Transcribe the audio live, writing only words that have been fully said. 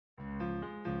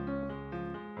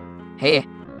Hey.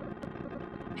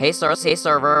 Hey,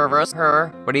 server,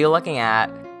 what are you looking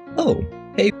at? Oh,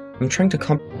 hey, I'm trying to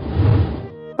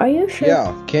Are you sure?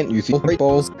 Yeah, can't you see great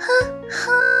balls?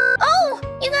 Oh,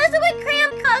 you guys are with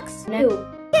Crayon Cooks? No.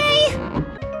 Yay!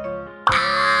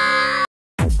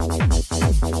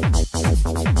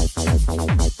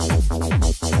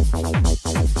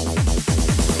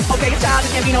 Okay, a child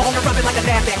is Gambino on the rub it like a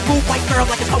Nasdaq. Move white girl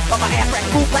like it's hope on my ass crack.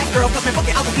 Move black girl, come and fuck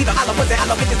it. I will either holla pussy. I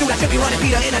love bitches, dude. I should be running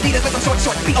Peter in Adidas with some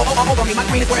short feet. Oh, over me. My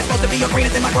green is where it's supposed to be. Your green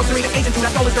is in my grocery. The Asian dude, I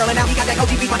stole his girl, and now he got that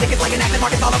OG beat. My dick is like an acting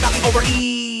mark. It's all about the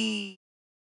over-E.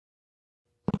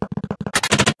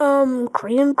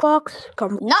 Crayon Clocks?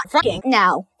 Come. Not fucking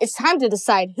now. It's time to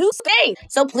decide who's paid.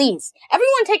 So please,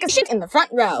 everyone take a shit in the front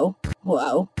row.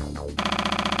 Whoa.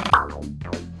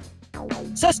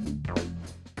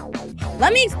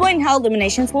 Let me explain how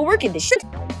eliminations will work in this shit.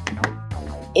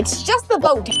 It's just the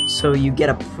vote. So you get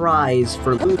a prize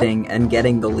for losing and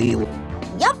getting the lead.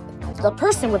 Yup. The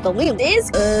person with the lead is,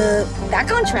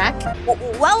 back on track.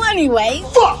 Well, anyway.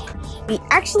 Fuck! We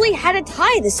actually had a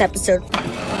tie this episode.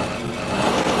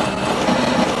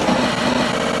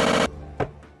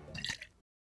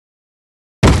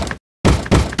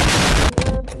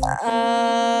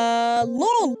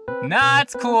 Lol. Nah,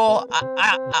 it's cool.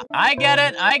 I get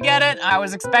it. I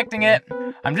was expecting it.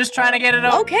 I'm just trying to get it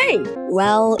over. Okay.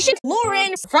 Well, shit,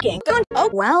 Lauren, fucking going. Oh,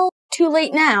 well, too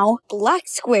late now. Black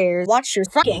squares, watch your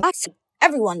fucking.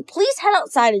 Everyone, please head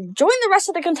outside and join the rest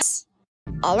of the contestants.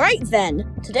 Alright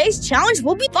then, today's challenge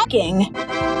will be fucking.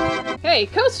 Hey,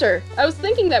 Coaster, I was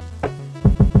thinking that.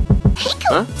 Hey,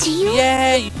 do you?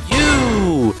 Yeah,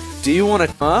 you! Do you want to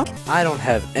come up? I don't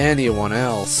have anyone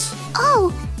else.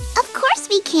 Oh, of course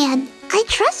we can. I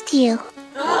trust you.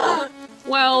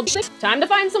 Well, time to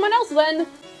find someone else then.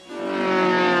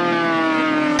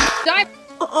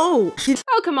 Oh,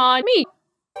 Oh, come on, me.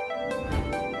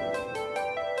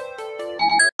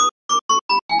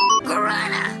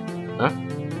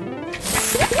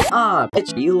 Ah,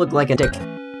 bitch, you look like a dick.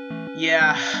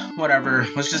 Yeah, whatever.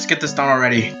 Let's just get this done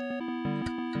already.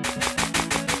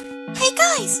 Hey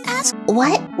guys, ask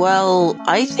what? Well,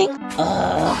 I think.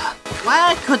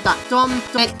 Where could that dumb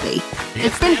dick be?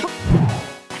 It's been.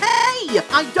 Hey!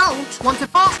 I don't want to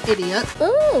fuck, idiot!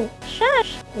 Ooh,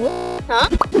 shush. Huh?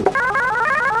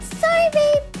 Sorry,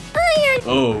 babe.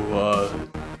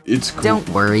 It's cool. Don't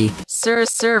worry.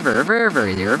 Server,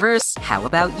 how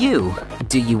about you?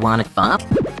 Do you want to bump?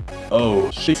 Oh,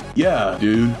 shit, yeah,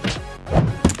 dude.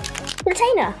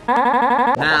 Retainer.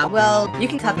 Well, you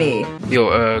can cut me.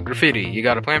 Yo, Graffiti, you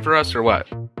got a plan for us or what?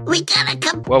 We gotta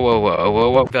come.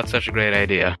 Whoa, that's such a great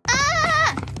idea.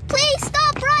 Ah! Please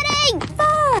stop running!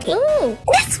 Fuck! Ooh,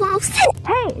 that's what I said.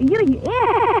 Hey, you.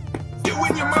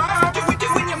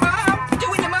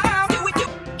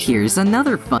 Here's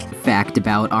another fun fact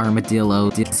about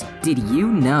armadillos. Did you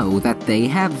know that they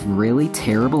have really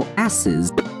terrible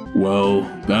asses? Well,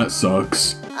 that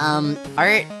sucks.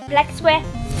 Art. Black square.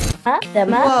 Huh?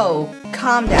 Whoa,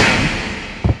 calm down.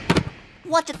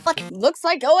 What the fuck? Looks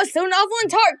like OSO Novel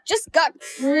and Tart just got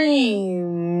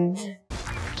creamed.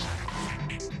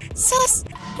 Sis,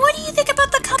 what do you think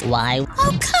about the Why?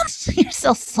 Oh, come. You're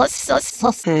so.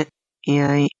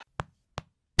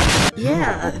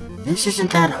 Yeah, this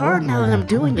isn't that hard now that I'm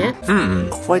doing it.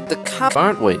 Quite the cop,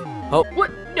 aren't we? Oh, What?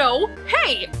 No.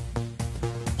 Hey!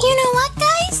 You know what,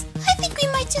 guys? I think we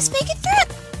might just make it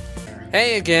through.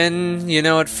 hey again. You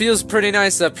know, it feels pretty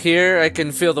nice up here. I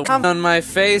can feel the warmth on my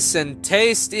face and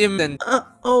taste him and.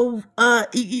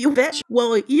 You bet.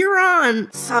 Well, you're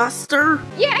on, Soster.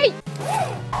 Yay!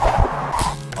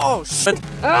 Oh, shit.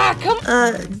 Ah, come.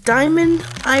 Diamond,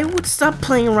 I would stop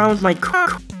playing around with my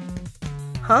car.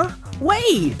 Huh?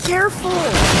 Wait! Careful!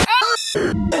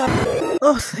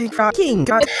 Oh, thank fucking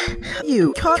God.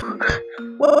 You.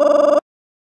 Whoa.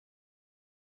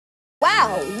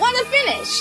 Wow, what a finish!